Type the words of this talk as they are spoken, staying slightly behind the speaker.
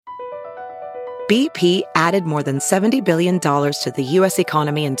BP added more than $70 billion to the U.S.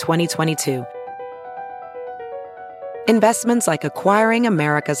 economy in 2022. Investments like acquiring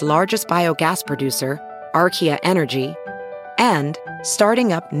America's largest biogas producer, Archaea Energy, and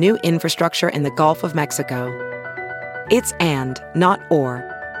starting up new infrastructure in the Gulf of Mexico. It's and, not or.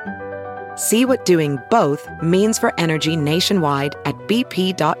 See what doing both means for energy nationwide at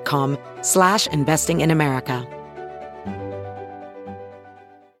bp.com/investing in America.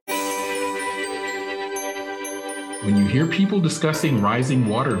 When you hear people discussing rising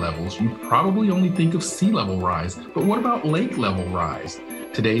water levels, you probably only think of sea level rise. But what about lake level rise?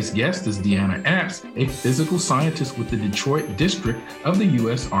 Today's guest is Deanna Apps, a physical scientist with the Detroit District of the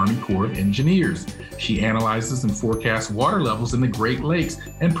U.S. Army Corps of Engineers. She analyzes and forecasts water levels in the Great Lakes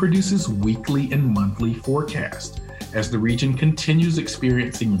and produces weekly and monthly forecasts. As the region continues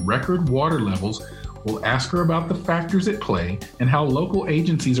experiencing record water levels, we'll ask her about the factors at play and how local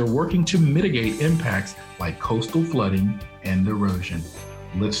agencies are working to mitigate impacts like coastal flooding and erosion.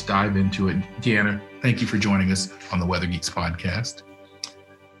 Let's dive into it. Deanna, thank you for joining us on the Weather Geeks podcast.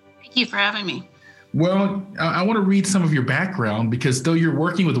 Thank you for having me. Well, I want to read some of your background because though you're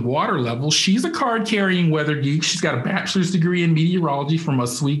working with water levels, she's a card-carrying weather geek. She's got a bachelor's degree in meteorology from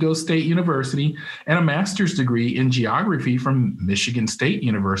Oswego State University and a master's degree in geography from Michigan State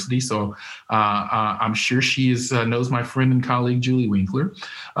University. So I'm sure she knows my friend and colleague, Julie Winkler,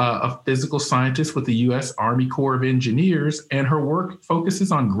 a physical scientist with the U.S. Army Corps of Engineers, and her work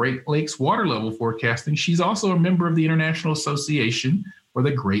focuses on Great Lakes water level forecasting. She's also a member of the International Association for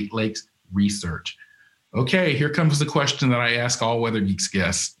the Great Lakes Research. Okay, here comes the question that I ask all Weather Geeks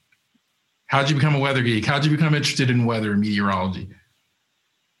guests. How'd you become a weather geek? How'd you become interested in weather and meteorology?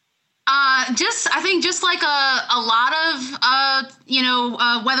 I think just like a lot of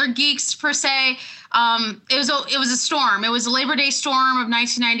weather geeks per se. It was a storm. It was a Labor Day storm of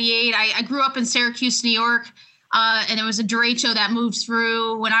 1998. I grew up in Syracuse, New York, and it was a derecho that moved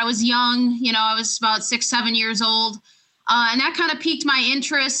through when I was young. I was about 6-7 years old. And that kind of piqued my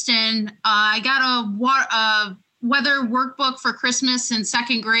interest, and I got a weather workbook for Christmas in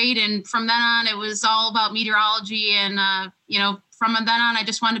second grade, and from then on, it was all about meteorology, and from then on, I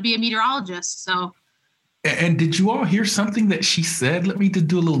just wanted to be a meteorologist. So. And did you all hear something that she said? Let me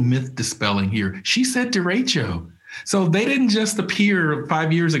do a little myth dispelling here. She said derecho. So they didn't just appear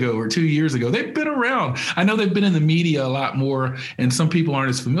 5 years ago or 2 years ago. They've been around. I know they've been in the media a lot more, and some people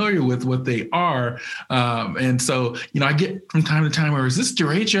aren't as familiar with what they are. And so, I get from time to time, or is this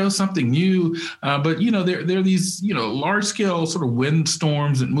derecho something new? But there are these, large scale sort of wind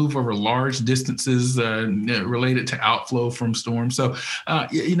storms that move over large distances related to outflow from storms. So,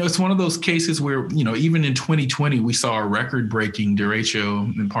 it's one of those cases where, even in 2020, we saw a record breaking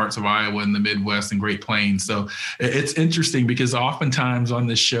derecho in parts of Iowa and the Midwest and Great Plains. So it's interesting because oftentimes on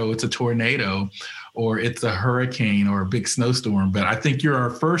this show, it's a tornado or it's a hurricane or a big snowstorm. But I think you're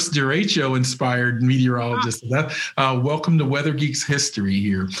our first derecho-inspired meteorologist. Welcome to Weather Geeks history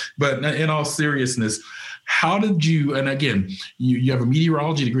here. But in all seriousness, how did you, and again, you have a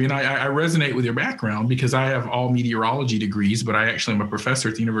meteorology degree, and I resonate with your background because I have all meteorology degrees, but I actually am a professor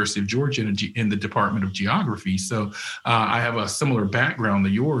at the University of Georgia in the Department of Geography. So I have a similar background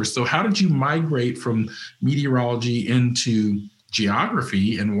to yours. So how did you migrate from meteorology into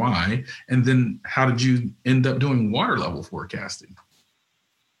geography and why? And then how did you end up doing water level forecasting?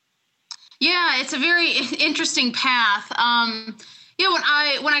 Yeah, it's a very interesting path.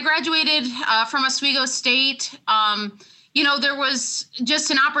 When I graduated from Oswego State, there was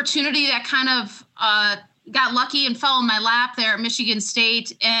just an opportunity that kind of got lucky and fell in my lap there at Michigan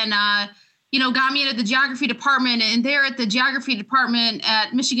State, and got me into the geography department. And there at the geography department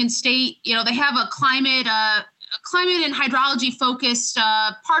at Michigan State, they have a climate and hydrology focused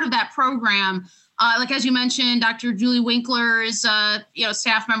part of that program. As you mentioned, Dr. Julie Winkler is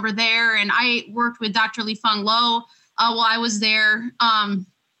staff member there, and I worked with Dr. Li-Feng Lo while I was there. That's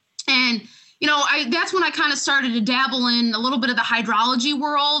when I kind of started to dabble in a little bit of the hydrology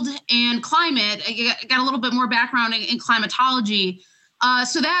world and climate. I got a little bit more background in climatology.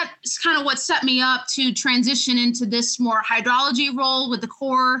 So that's kind of what set me up to transition into this more hydrology role with the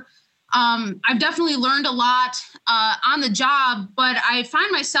Corps. I've definitely learned a lot on the job, but I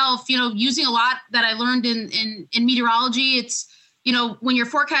find myself, using a lot that I learned in meteorology. It's, when you're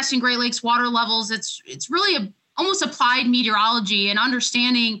forecasting Great Lakes water levels, it's really almost applied meteorology and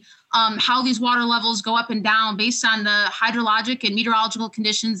understanding how these water levels go up and down based on the hydrologic and meteorological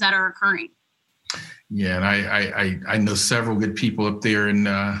conditions that are occurring. Yeah, and I know several good people up there in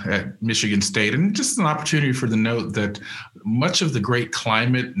at Michigan State, and just an opportunity for the note that much of the great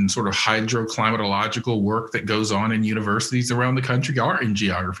climate and sort of hydroclimatological work that goes on in universities around the country are in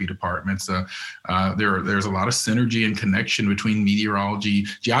geography departments. There's a lot of synergy and connection between meteorology.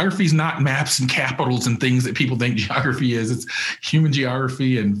 Geography is not maps and capitals and things that people think geography is. It's human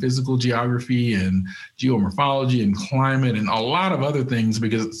geography and physical geography and geomorphology and climate and a lot of other things.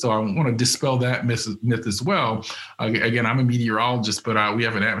 So I want to dispel that myth as well. Again, I'm a meteorologist, but we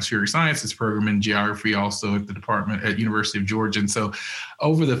have an atmospheric sciences program in geography also at the department at University of Georgia. And so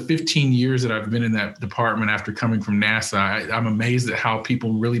over the 15 years that I've been in that department after coming from NASA, I'm amazed at how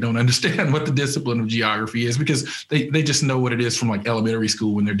people really don't understand what the discipline of geography is, because they just know what it is from like elementary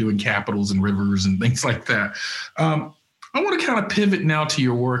school when they're doing capitals and rivers and things like that. I want to kind of pivot now to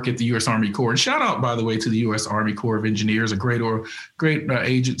your work at the U.S. Army Corps. And shout out, by the way, to the U.S. Army Corps of Engineers, a great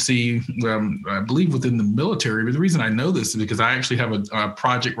agency, I believe, within the military. But the reason I know this is because I actually have a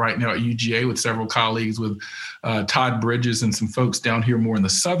project right now at UGA with several colleagues, with Todd Bridges and some folks down here more in the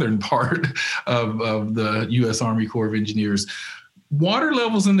southern part of the U.S. Army Corps of Engineers. Water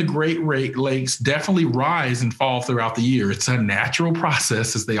levels in the Great Lakes definitely rise and fall throughout the year. It's a natural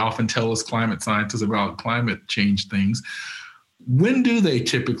process, as they often tell us climate scientists about climate change things. When do they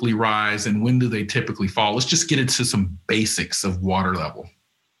typically rise and when do they typically fall? Let's just get into some basics of water level.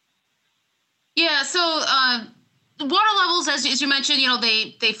 Yeah, so water levels, as you mentioned,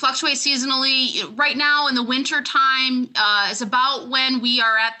 they fluctuate seasonally. Right now in the winter time is about when we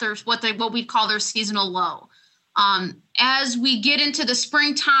are at what we call their seasonal low. As we get into the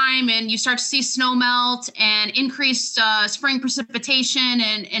springtime and you start to see snow melt and increased spring precipitation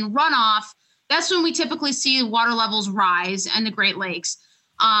and runoff, that's when we typically see water levels rise in the Great Lakes.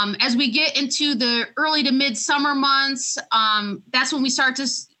 As we get into the early to mid-summer months, that's when we start to,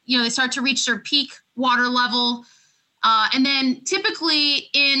 they start to reach their peak water level. And then typically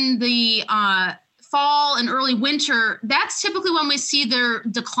in the fall and early winter, that's typically when we see their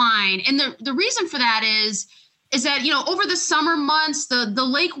decline. And the reason for that is that, over the summer months, the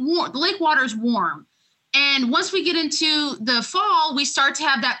lake water is warm. And once we get into the fall, we start to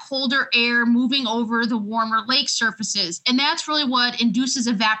have that colder air moving over the warmer lake surfaces. And that's really what induces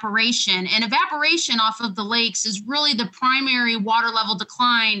evaporation. And evaporation off of the lakes is really the primary water level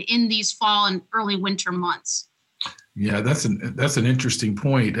decline in these fall and early winter months. Yeah, that's an interesting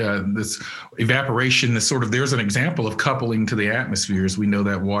point. This evaporation is there's an example of coupling to the atmosphere. As we know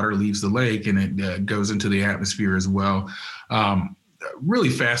that water leaves the lake and it goes into the atmosphere as well. Really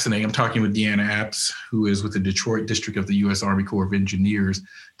fascinating. I'm talking with Deanna Apps, who is with the Detroit District of the U.S. Army Corps of Engineers,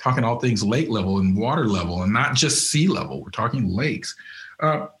 talking all things lake level and water level and not just sea level. We're talking lakes.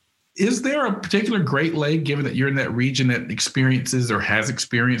 Is there a particular Great Lake, given that you're in that region, that experiences or has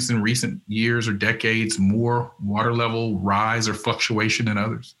experienced in recent years or decades more water level rise or fluctuation than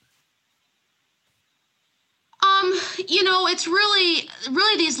others? It's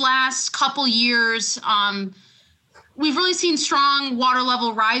really these last couple years, we've really seen strong water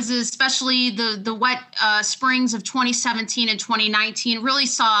level rises, especially the wet springs of 2017 and 2019 really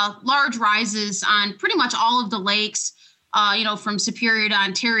saw large rises on pretty much all of the lakes. From Superior to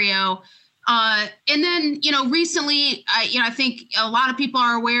Ontario. And then, recently, I think a lot of people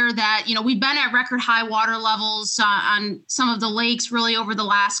are aware that, we've been at record high water levels on some of the lakes really over the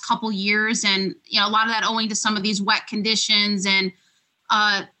last couple years. And, a lot of that owing to some of these wet conditions and,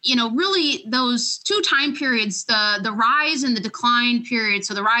 really those two time periods, the rise and the decline period.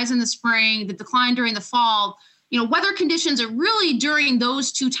 So the rise in the spring, the decline during the fall, weather conditions are really during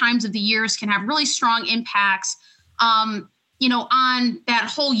those two times of the years can have really strong impacts on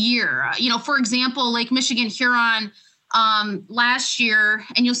that whole year. For example, Lake Michigan Huron last year,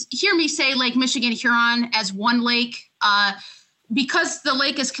 and you'll hear me say Lake Michigan Huron as one lake because the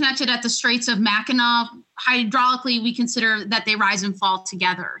lake is connected at the Straits of Mackinac. Hydraulically, we consider that they rise and fall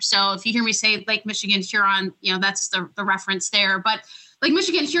together. So if you hear me say Lake Michigan Huron, that's the reference there. But Lake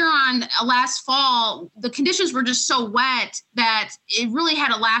Michigan Huron last fall, the conditions were just so wet that it really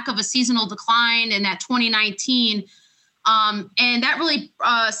had a lack of a seasonal decline in that 2019. And that really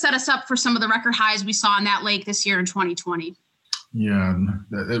set us up for some of the record highs we saw in that lake this year in 2020. Yeah,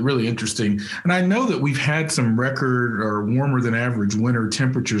 that's really interesting. And I know that we've had some record or warmer than average winter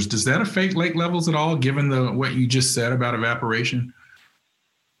temperatures. Does that affect lake levels at all, given what you just said about evaporation?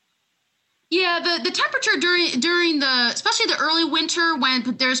 Yeah, the temperature during especially the early winter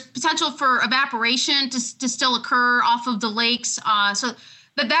when there's potential for evaporation to still occur off of the lakes. So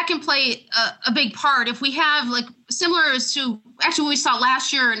that can play a big part. If we have similar to actually what we saw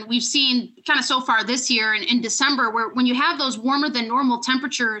last year and we've seen kind of so far this year in December, where when you have those warmer than normal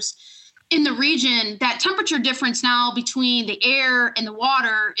temperatures in the region, that temperature difference now between the air and the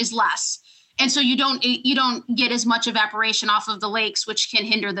water is less. And so you don't get as much evaporation off of the lakes, which can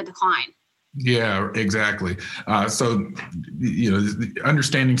hinder the decline. Yeah, exactly. So,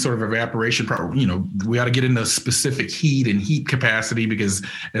 understanding sort of evaporation, we got to get into specific heat and heat capacity because,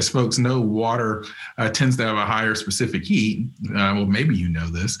 as folks know, water tends to have a higher specific heat. Well, maybe you know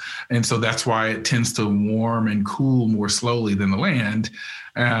this. And so that's why it tends to warm and cool more slowly than the land.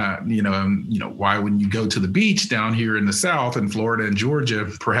 Why when you go to the beach down here in the South in Florida and Georgia,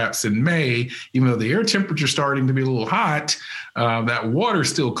 perhaps in May, even though the air temperature is starting to be a little hot, that water's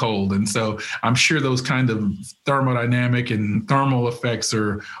still cold. And so I'm sure those kind of thermodynamic and thermal effects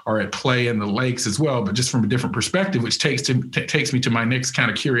are at play in the lakes as well, but just from a different perspective, which takes me to my next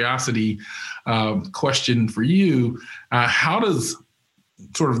kind of curiosity question for you. How does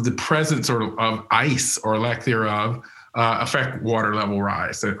sort of the presence of ice or lack thereof affect water level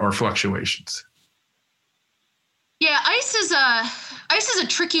rise or fluctuations? Yeah, ice is a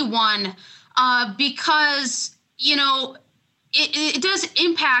tricky one because it does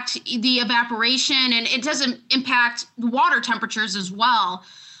impact the evaporation and it doesn't impact the water temperatures as well.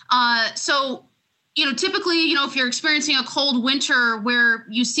 So typically, if you're experiencing a cold winter where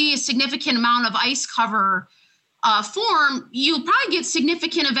you see a significant amount of ice cover form, you'll probably get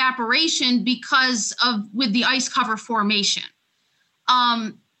significant evaporation with the ice cover formation.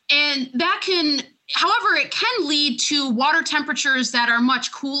 And that however, it can lead to water temperatures that are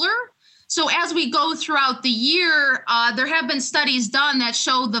much cooler. So as we go throughout the year, there have been studies done that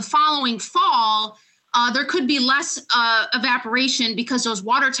show the following fall, there could be less evaporation because those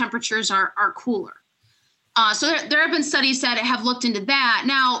water temperatures are cooler. So there have been studies that have looked into that.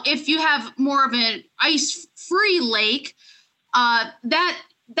 Now, if you have more of an ice-free lake, that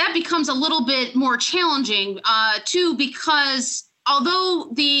becomes a little bit more challenging too, because although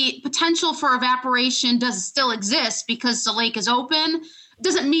the potential for evaporation does still exist because the lake is open,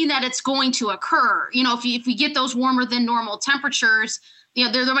 doesn't mean that it's going to occur. If we get those warmer than normal temperatures,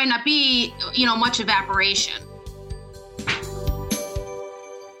 there might not be much evaporation.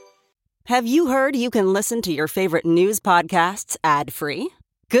 Have you heard you can listen to your favorite news podcasts ad-free?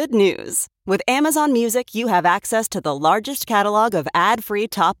 Good news. With Amazon Music, you have access to the largest catalog of ad-free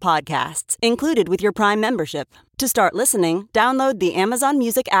top podcasts included with your Prime membership. To start listening, download the Amazon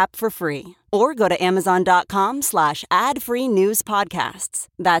Music app for free or go to amazon.com/ad-free news podcasts.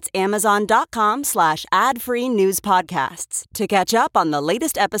 That's amazon.com/ad-free news podcasts to catch up on the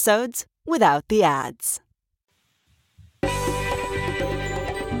latest episodes without the ads.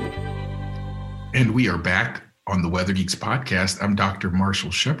 And we are back on the Weather Geeks podcast. I'm Dr. Marshall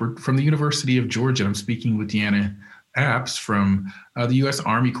Shepard from the University of Georgia. I'm speaking with Deanna Apps from the U.S.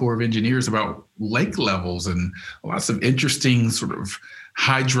 Army Corps of Engineers about lake levels and lots of interesting sort of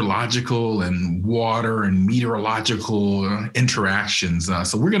hydrological and water and meteorological interactions.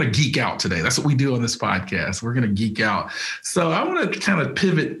 So we're going to geek out today. That's what we do on this podcast. We're going to geek out. So I want to kind of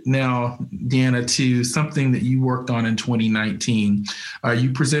pivot now, Deanna, to something that you worked on in 2019.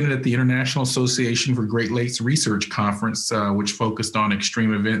 You presented at the International Association for Great Lakes Research Conference, which focused on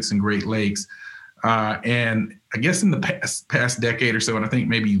extreme events in Great Lakes. And I guess in the past decade or so, and I think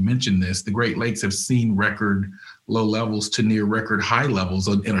maybe you mentioned this, the Great Lakes have seen record low levels to near record high levels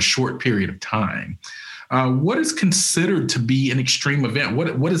in a short period of time. What is considered to be an extreme event?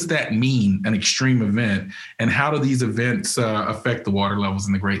 What does that mean, an extreme event? And how do these events affect the water levels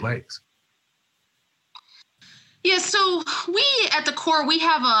in the Great Lakes? Yeah, so we at the Corps, we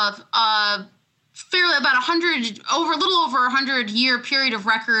have a fairly about a little over 100-year period of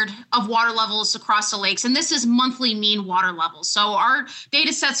record of water levels across the lakes. And this is monthly mean water levels. So our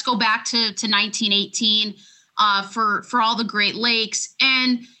data sets go back to 1918 for all the Great Lakes.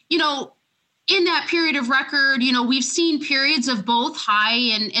 And, in that period of record, we've seen periods of both high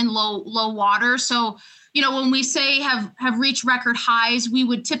and low water. So, when we say have reached record highs, we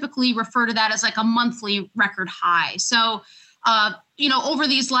would typically refer to that as like a monthly record high. So, over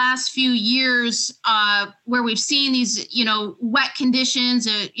these last few years, where we've seen these, wet conditions,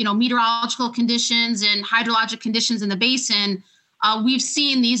 meteorological conditions and hydrologic conditions in the basin, we've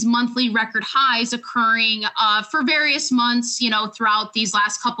seen these monthly record highs occurring for various months, throughout these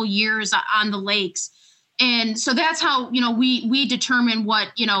last couple years on the lakes. And so that's how, we determine what,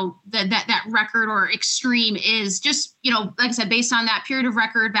 that record or extreme is, just, like I said, based on that period of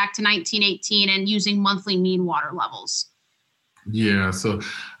record back to 1918 and using monthly mean water levels. Yeah, so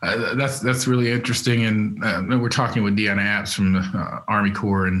that's really interesting, and we're talking with Deanna Apps from the Army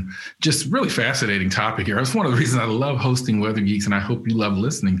Corps, and just really fascinating topic here. That's one of the reasons I love hosting Weather Geeks, and I hope you love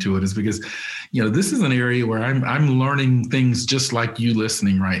listening to it, is because this is an area where I'm learning things just like you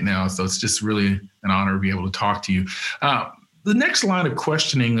listening right now. So it's just really an honor to be able to talk to you. The next line of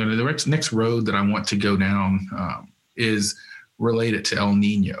questioning, or the next road that I want to go down, is related to El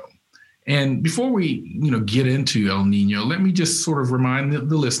Nino. And before we, get into El Nino, let me just sort of remind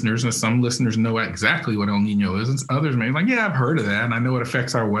the listeners, and some listeners know exactly what El Nino is, and others may be like, yeah, I've heard of that, and I know it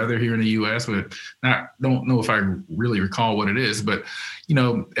affects our weather here in the U.S., but I don't know if I really recall what it is. But,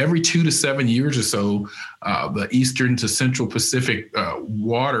 every 2 to 7 years or so, the eastern to central Pacific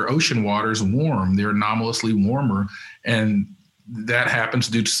ocean waters warm. They're anomalously warmer, and that happens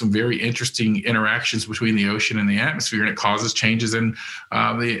due to some very interesting interactions between the ocean and the atmosphere, and it causes changes in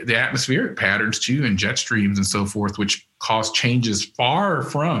the atmospheric patterns too, and jet streams and so forth, which cause changes far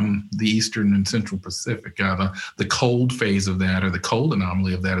from the eastern and central Pacific. The cold phase of that, or the cold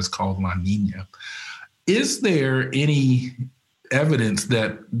anomaly of that, is called La Nina. Is there any evidence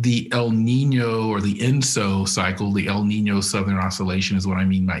that the El Nino, or the ENSO cycle, the El Nino Southern Oscillation is what I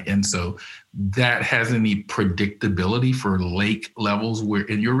mean by ENSO, that has any predictability for lake levels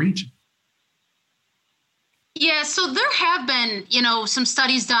in your region? Yeah, so there have been, some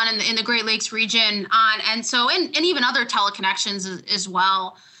studies done in the Great Lakes region on ENSO and even other teleconnections as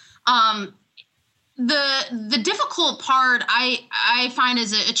well. The difficult part I find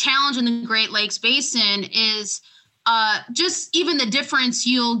as a challenge in the Great Lakes Basin is just even the difference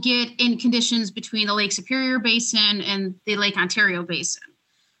you'll get in conditions between the Lake Superior Basin and the Lake Ontario Basin.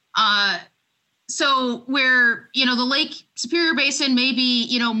 So where, the Lake Superior Basin may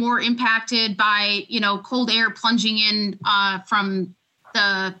be, more impacted by, cold air plunging in from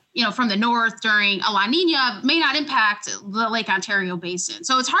the north during a La Nina, may not impact the Lake Ontario Basin.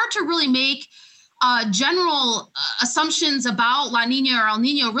 So it's hard to really make general assumptions about La Nina or El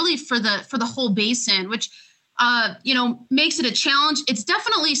Nino really for the whole basin, which makes it a challenge. It's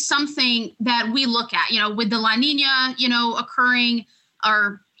definitely something that we look at, with the La Nina, occurring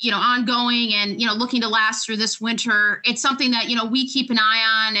or, ongoing and, looking to last through this winter. It's something that, we keep an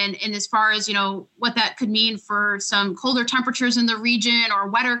eye on. And as far as, what that could mean for some colder temperatures in the region or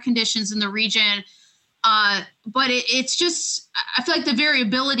wetter conditions in the region. But it's just, I feel like the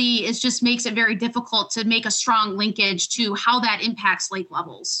variability just makes it very difficult to make a strong linkage to how that impacts lake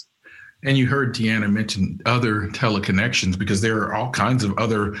levels. And you heard Deanna mention other teleconnections, because there are all kinds of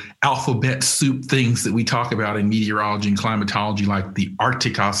other alphabet soup things that we talk about in meteorology and climatology, like the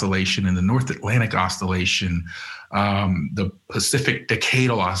Arctic Oscillation and the North Atlantic Oscillation, the Pacific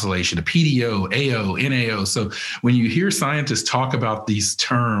Decadal Oscillation, the PDO, AO, NAO. So when you hear scientists talk about these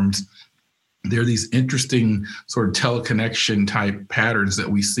terms, there are these interesting sort of teleconnection type patterns that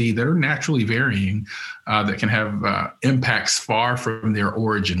we see that are naturally varying, that can have impacts far from their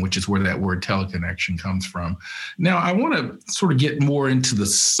origin, which is where that word teleconnection comes from. Now, I want to sort of get more into the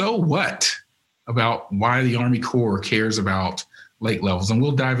so what about why the Army Corps cares about lake levels. And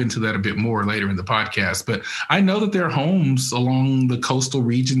we'll dive into that a bit more later in the podcast. But I know that there are homes along the coastal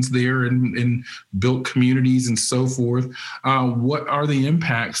regions there and built communities and so forth. What are the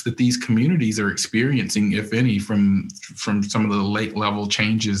impacts that these communities are experiencing, if any, from some of the lake level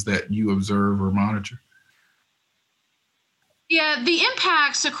changes that you observe or monitor? Yeah, the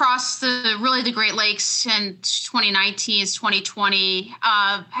impacts across the Great Lakes in 2019 to 2020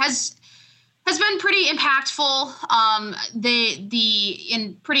 has been pretty impactful.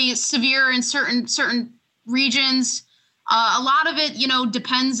 In pretty severe in certain regions. A lot of it,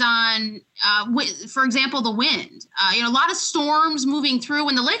 depends on, for example, the wind. A lot of storms moving through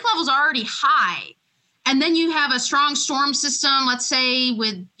when the lake levels are already high, and then you have a strong storm system. Let's say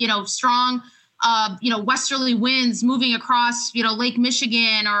with strong, westerly winds moving across, Lake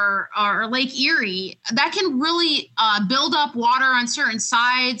Michigan or Lake Erie. That can really build up water on certain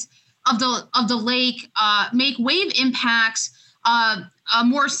sides of the lake, make wave impacts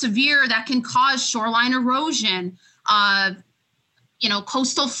more severe that can cause shoreline erosion,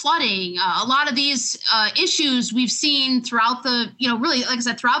 coastal flooding. A lot of these issues we've seen throughout really, like I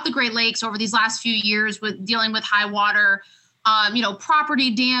said, throughout the Great Lakes over these last few years with dealing with high water, property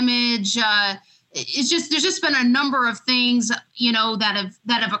damage. There's just been a number of things, that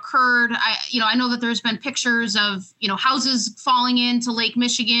have occurred. I know that there's been pictures of, houses falling into Lake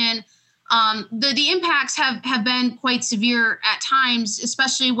Michigan. The impacts have been quite severe at times,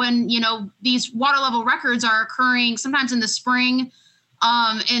 especially when, these water level records are occurring sometimes in the spring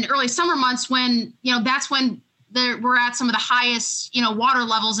and early summer months when, that's when we're at some of the highest, water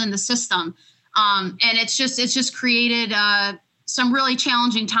levels in the system. And it's just created, some really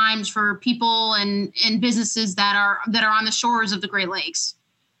challenging times for people and businesses that are on the shores of the Great Lakes.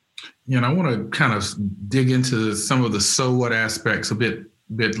 Yeah, and I want to kind of dig into some of the so what aspects a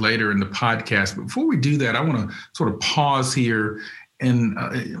bit later in the podcast. But before we do that, I want to sort of pause here. And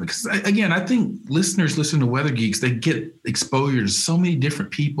because, again, I think listeners listen to Weather Geeks, they get exposure to so many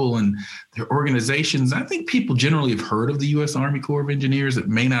different people and their organizations. I think people generally have heard of the U.S. Army Corps of Engineers that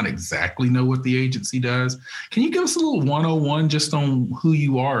may not exactly know what the agency does. Can you give us a little 101 just on who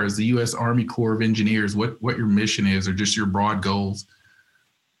you are as the U.S. Army Corps of Engineers, what your mission is, or just your broad goals?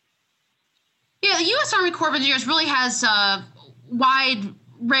 Yeah, the U.S. Army Corps of Engineers really has a wide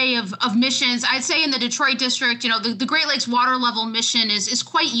array of missions. I'd say in the Detroit district, the Great Lakes water level mission is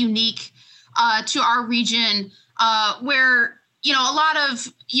quite unique to our region, where a lot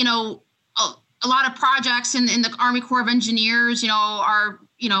of projects in the Army Corps of Engineers, are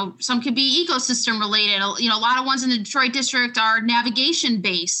some could be ecosystem related. A lot of ones in the Detroit district are navigation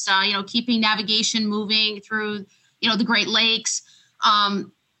based. Keeping navigation moving through the Great Lakes.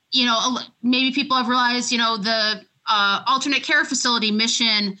 Maybe people have realized the alternate care facility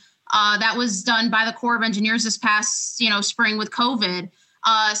mission that was done by the Corps of Engineers this past, spring with COVID.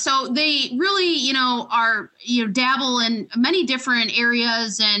 So they really, are, dabble in many different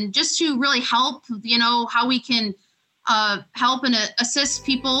areas, and just to really help, how we can help and assist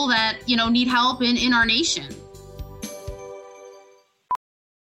people that, need help in our nation.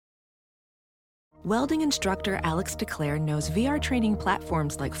 Welding instructor Alex DeClaire knows VR training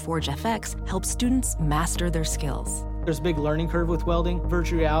platforms like ForgeFX help students master their skills. There's a big learning curve with welding.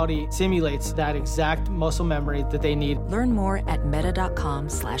 Virtual reality simulates that exact muscle memory that they need. Learn more at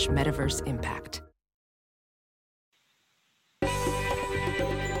meta.com/metaverseimpact.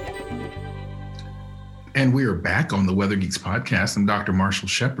 And we are back on the Weather Geeks podcast. I'm Dr. Marshall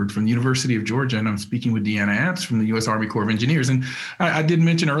Shepard from the University of Georgia, and I'm speaking with Deanna Apps from the U.S. Army Corps of Engineers. And I did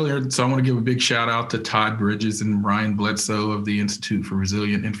mention earlier, so I want to give a big shout out to Todd Bridges and Ryan Bledsoe of the Institute for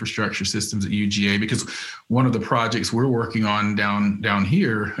Resilient Infrastructure Systems at UGA, because one of the projects we're working on down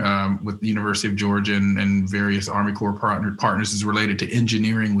here with the University of Georgia and various Army Corps partners is related to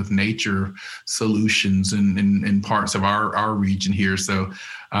engineering with nature solutions in parts of our region here. So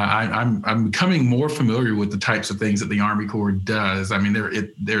I'm becoming more familiar with the types of things that the Army Corps does. I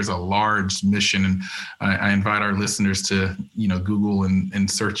mean, there's a large mission, and I invite our listeners to Google and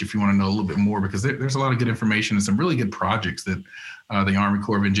search if you want to know a little bit more, because there's a lot of good information and some really good projects that the Army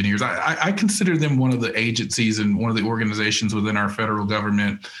Corps of Engineers. I consider them one of the agencies and one of the organizations within our federal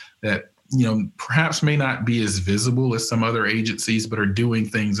government that perhaps may not be as visible as some other agencies, but are doing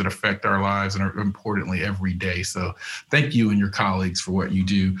things that affect our lives and are importantly every day. So thank you and your colleagues for what you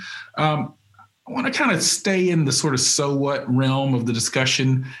do. I want to kind of stay in the sort of so what realm of the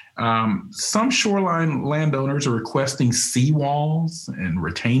discussion. Some shoreline landowners are requesting seawalls and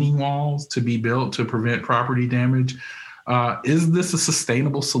retaining walls to be built to prevent property damage. Is this a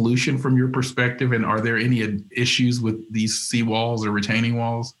sustainable solution from your perspective? And are there any issues with these seawalls or retaining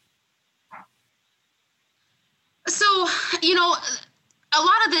walls? So, a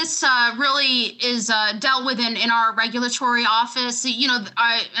lot of this really is dealt with in our regulatory office.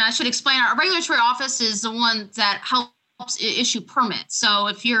 I should explain, our regulatory office is the one that helps issue permits. So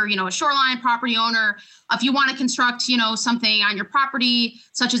if you're, a shoreline property owner, if you want to construct, something on your property,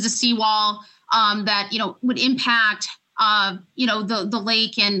 such as a seawall that, would impact, the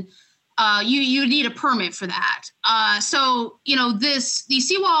lake, and you need a permit for that. So, these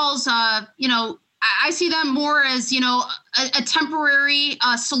seawalls, I see them more as, a temporary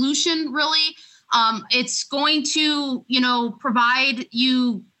solution, really. It's going to, provide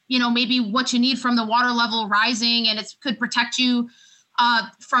you, maybe what you need from the water level rising, and it could protect you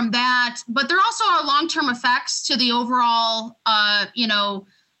from that. But there also are long-term effects to the overall,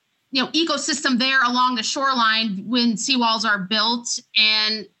 ecosystem there along the shoreline when seawalls are built.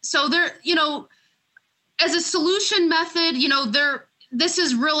 And so there, as a solution method, this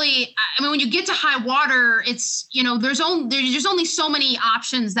is really, when you get to high water, it's, there's only so many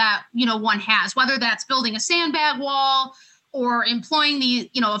options that, one has, whether that's building a sandbag wall or employing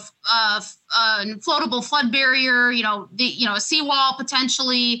the, floatable flood barrier, a seawall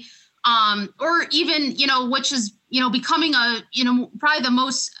potentially, or even, which is, becoming probably the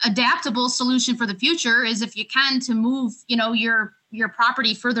most adaptable solution for the future is if you can to move, your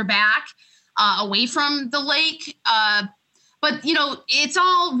property further back away from the lake. But, it's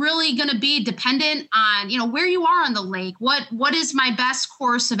all really going to be dependent on, where you are on the lake. What is my best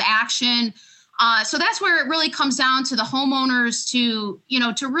course of action? So that's where it really comes down to the homeowners to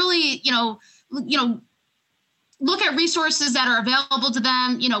really, look at resources that are available to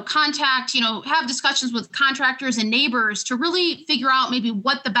them, contact, have discussions with contractors and neighbors to really figure out maybe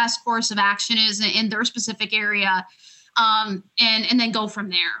what the best course of action is in their specific area, and then go from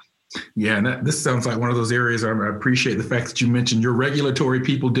there. Yeah, and this sounds like one of those areas. I appreciate the fact that you mentioned your regulatory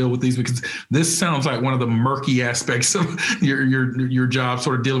people deal with these, because this sounds like one of the murky aspects of your job,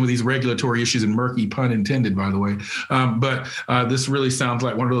 sort of dealing with these regulatory issues, and murky, pun intended, by the way. But this really sounds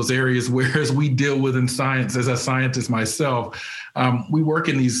like one of those areas where, as we deal with in science, as a scientist myself, we work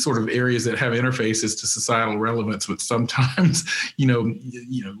in these sort of areas that have interfaces to societal relevance, but sometimes,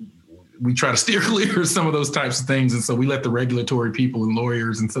 we try to steer clear of some of those types of things. And so we let the regulatory people and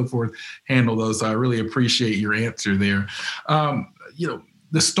lawyers and so forth handle those. So I really appreciate your answer there.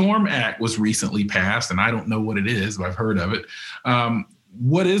 The STORM Act was recently passed, and I don't know what it is, but I've heard of it.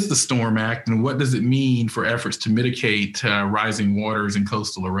 What is the STORM Act, and what does it mean for efforts to mitigate rising waters and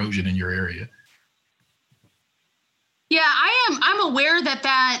coastal erosion in your area? Yeah, I'm aware that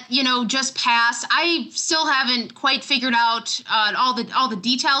just passed. I still haven't quite figured out all the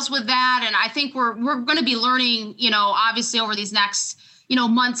details with that, and I think we're going to be learning, obviously over these next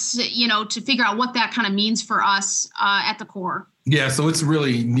months, to figure out what that kind of means for us at the Corps. Yeah, so it's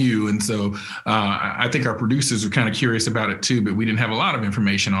really new, and so I think our producers are kind of curious about it too, but we didn't have a lot of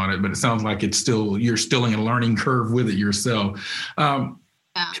information on it. But it sounds like you're still in a learning curve with it yourself.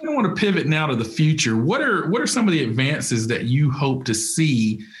 I kind of want to pivot now to the future. What are some of the advances that you hope to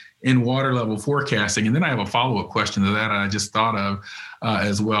see in water level forecasting? And then I have a follow-up question to that I just thought of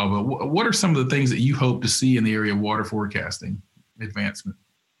as well. But what are some of the things that you hope to see in the area of water forecasting advancement?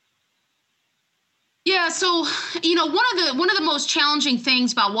 Yeah, so one of the most challenging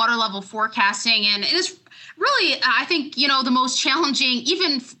things about water level forecasting, and it's really, I think, the most challenging,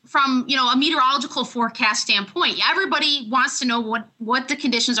 even from, a meteorological forecast standpoint. Everybody wants to know what the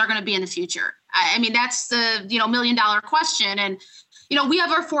conditions are going to be in the future. I mean, that's the, $1 million question. And, we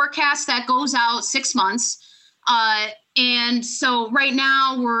have our forecast that goes out 6 months. And so right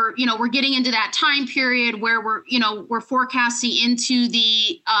now we're getting into that time period where we're forecasting into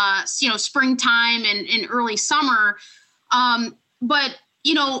the, springtime and early summer. But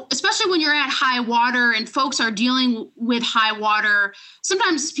especially when you're at high water and folks are dealing with high water,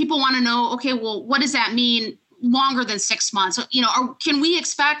 sometimes people want to know, okay, well, what does that mean longer than 6 months? Can we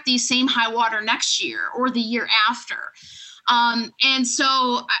expect the same high water next year or the year after? And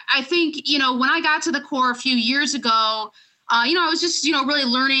so I think, when I got to the Corps a few years ago, I was just, really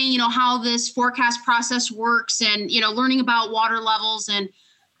learning, how this forecast process works and, learning about water levels. And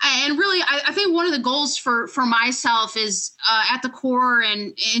really, I think one of the goals for myself is at the Corps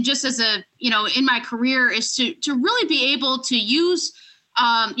and just as in my career is to really be able to use,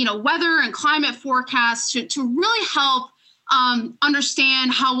 weather and climate forecasts to really help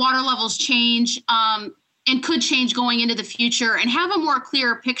understand how water levels change and could change going into the future and have a more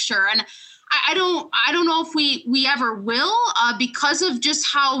clear picture. And I don't know if we ever will because of just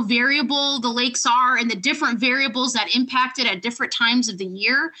how variable the lakes are and the different variables that impact it at different times of the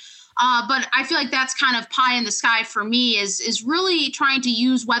year. But I feel like that's kind of pie in the sky for me is really trying to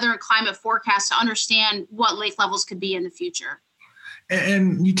use weather and climate forecasts to understand what lake levels could be in the future.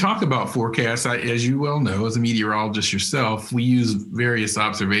 And you talk about forecasts, as you well know, as a meteorologist yourself, we use various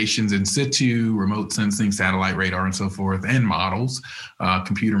observations in situ, remote sensing, satellite radar, and so forth, and models,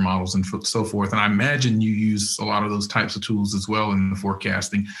 computer models, and so forth. And I imagine you use a lot of those types of tools as well in the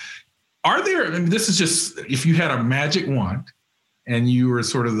forecasting. This is just, if you had a magic wand and you were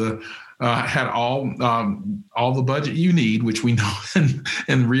sort of had all the budget you need, which we know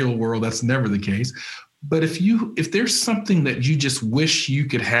in real world, that's never the case. But if there's something that you just wish you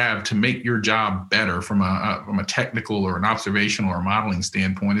could have to make your job better from a technical or an observational or modeling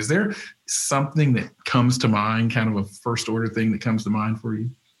standpoint, is there something that comes to mind, kind of a first order thing that comes to mind for you?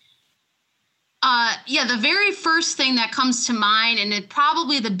 The very first thing that comes to mind, and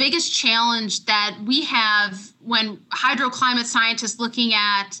probably the biggest challenge that we have when hydroclimate scientists looking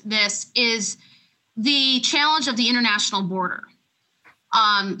at this is the challenge of the international border.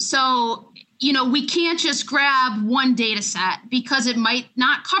 We can't just grab one data set because it might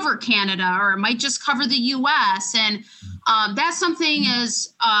not cover Canada or it might just cover the U.S. And that's something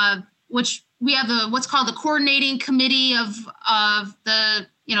which we have what's called the coordinating committee of the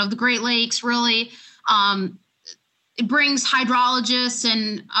the Great Lakes. Really, it brings hydrologists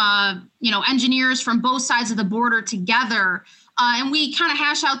and engineers from both sides of the border together. And we kind of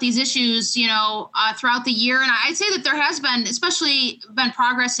hash out these issues, throughout the year. And I'd say that there has been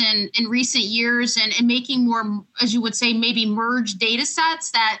progress in recent years and making more, as you would say, maybe merged data sets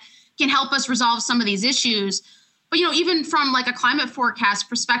that can help us resolve some of these issues. But, even from like a climate forecast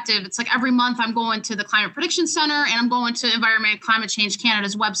perspective, it's like every month I'm going to the Climate Prediction Center and I'm going to Environment and Climate Change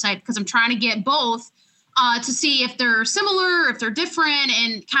Canada's website because I'm trying to get both to see if they're similar, if they're different,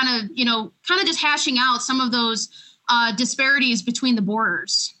 and kind of just hashing out some of those disparities between the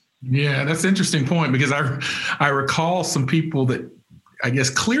borders. Yeah, that's an interesting point, because I recall some people that I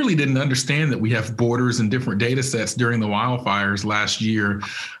guess clearly didn't understand that we have borders and different data sets during the wildfires last year,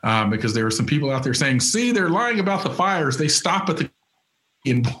 because there were some people out there saying, see, they're lying about the fires. They stop at the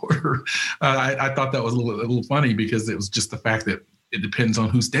border. I thought that was a little funny, because it was just the fact that it depends on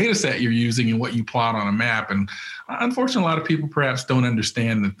whose data set you're using and what you plot on a map. And unfortunately, a lot of people perhaps don't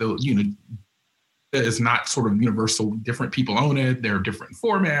understand that it's not sort of universal. Different people own it. There are different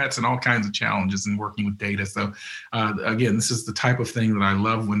formats and all kinds of challenges in working with data. So again, this is the type of thing that I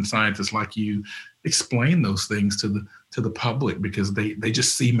love when scientists like you explain those things to the public, because they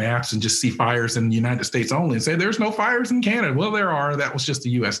just see maps and just see fires in the United States only and say there's no fires in Canada. Well, there are. That was just a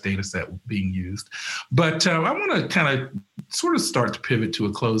U.S. data set being used. But I want to kind of sort of start to pivot to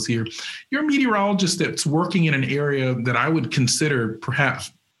a close here. You're a meteorologist that's working in an area that I would consider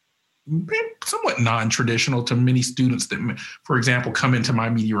perhaps somewhat non-traditional to many students that, for example, come into my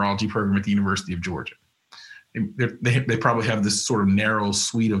meteorology program at the University of Georgia. They probably have this sort of narrow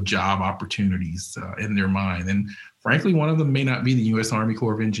suite of job opportunities in their mind. And frankly, one of them may not be the U.S. Army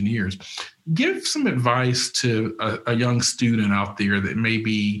Corps of Engineers. Give some advice to a young student out there that may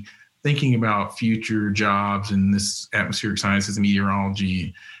be thinking about future jobs in this atmospheric sciences and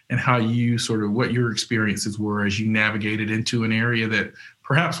meteorology, and how you what your experiences were as you navigated into an area that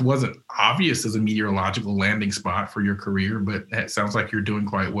perhaps wasn't obvious as a meteorological landing spot for your career, but it sounds like you're doing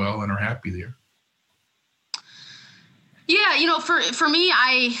quite well and are happy there. Yeah, for me,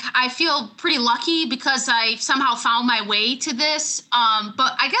 I feel pretty lucky because I somehow found my way to this.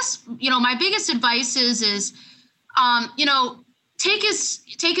 But I guess, my biggest advice is take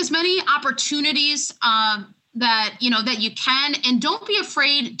as many opportunities that you can, and don't be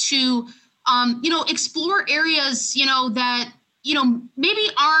afraid to, explore areas, that, maybe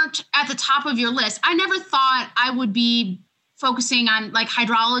aren't at the top of your list. I never thought I would be focusing on like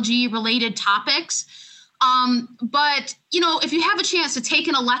hydrology related topics. But, if you have a chance to take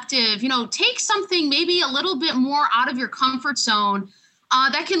an elective, take something maybe a little bit more out of your comfort zone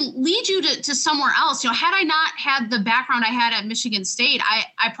that can lead you to somewhere else. Had I not had the background I had at Michigan State,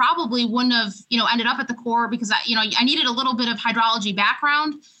 I probably wouldn't have, ended up at the Corps, because I needed a little bit of hydrology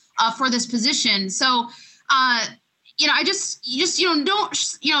background for this position. So,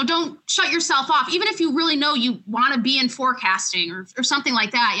 don't shut yourself off, even if you really know you want to be in forecasting or something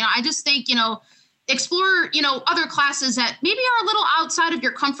like that. I just think, explore, other classes that maybe are a little outside of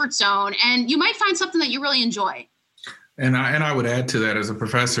your comfort zone, and you might find something that you really enjoy. And I would add to that, as a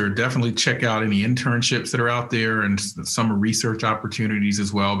professor, definitely check out any internships that are out there and some research opportunities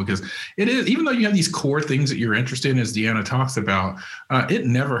as well, because it is, even though you have these core things that you're interested in, as Deanna talks about, it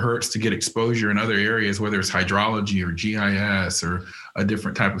never hurts to get exposure in other areas, whether it's hydrology or GIS or a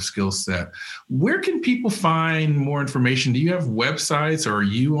different type of skill set. Where can people find more information? Do you have websites, or are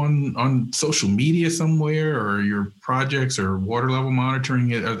you on social media somewhere, or your projects or water level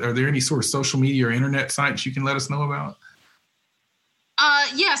monitoring? Are there any sort of social media or internet sites you can let us know about?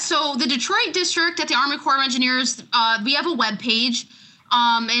 Yeah, so the Detroit District at the Army Corps of Engineers, we have a web page,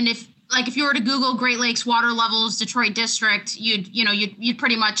 and if you were to Google Great Lakes water levels Detroit District, you'd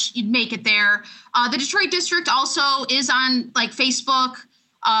pretty much make it there. The Detroit District also is on Facebook,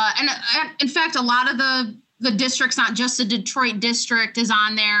 and in fact, a lot of the districts, not just the Detroit District, is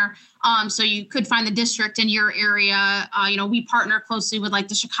on there. So you could find the district in your area. We partner closely with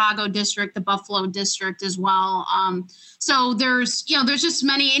the Chicago district, the Buffalo district as well. So there's just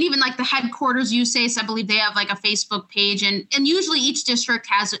many, and even the headquarters USACE, I believe they have a Facebook page, and usually each district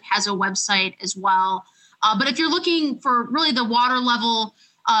has a website as well. But if you're looking for really the water level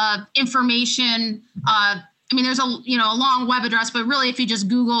information, there's a long web address, but really if you just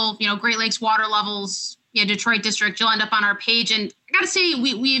Google, Great Lakes water levels, Detroit District, you'll end up on our page. And I got to say,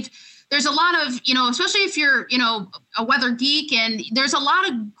 there's a lot of, especially if you're, a weather geek, and there's a lot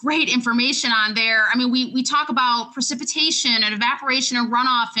of great information on there. We talk about precipitation and evaporation and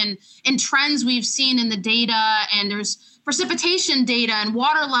runoff and trends we've seen in the data, and there's precipitation data and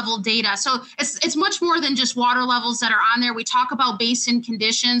water level data. So it's much more than just water levels that are on there. We talk about basin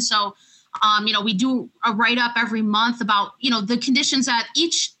conditions. So, we do a write-up every month about, the conditions that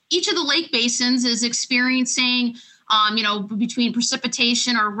each of the lake basins is experiencing, between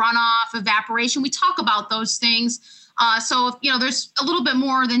precipitation or runoff, evaporation. We talk about those things. So, there's a little bit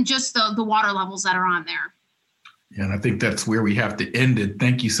more than just the water levels that are on there. And I think that's where we have to end it.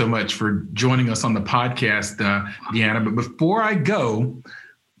 Thank you so much for joining us on the podcast, Deanna. But before I go,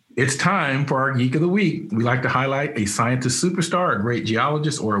 it's time for our Geek of the Week. We like to highlight a scientist superstar, a great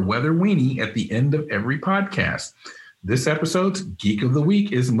geologist, or a weather weenie at the end of every podcast. This episode's Geek of the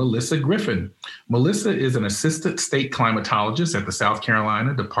Week is Melissa Griffin. Melissa is an assistant state climatologist at the South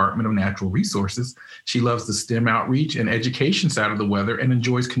Carolina Department of Natural Resources. She loves the STEM outreach and education side of the weather and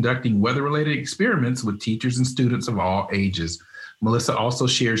enjoys conducting weather-related experiments with teachers and students of all ages. Melissa also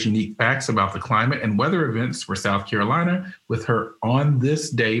shares unique facts about the climate and weather events for South Carolina with her On This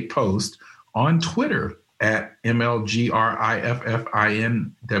Day post on Twitter at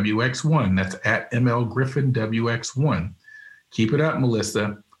MLGRIFFINWX1. That's at MLGriffinWX1. Keep it up,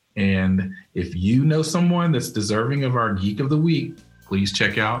 Melissa. And if you know someone that's deserving of our Geek of the Week, please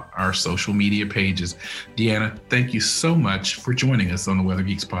check out our social media pages. Deanna, thank you so much for joining us on the Weather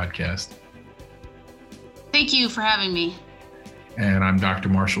Geeks podcast. Thank you for having me. And I'm Dr.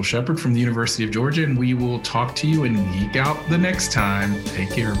 Marshall Shepard from the University of Georgia, and we will talk to you and geek out the next time. Take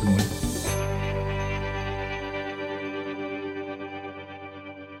care, everyone.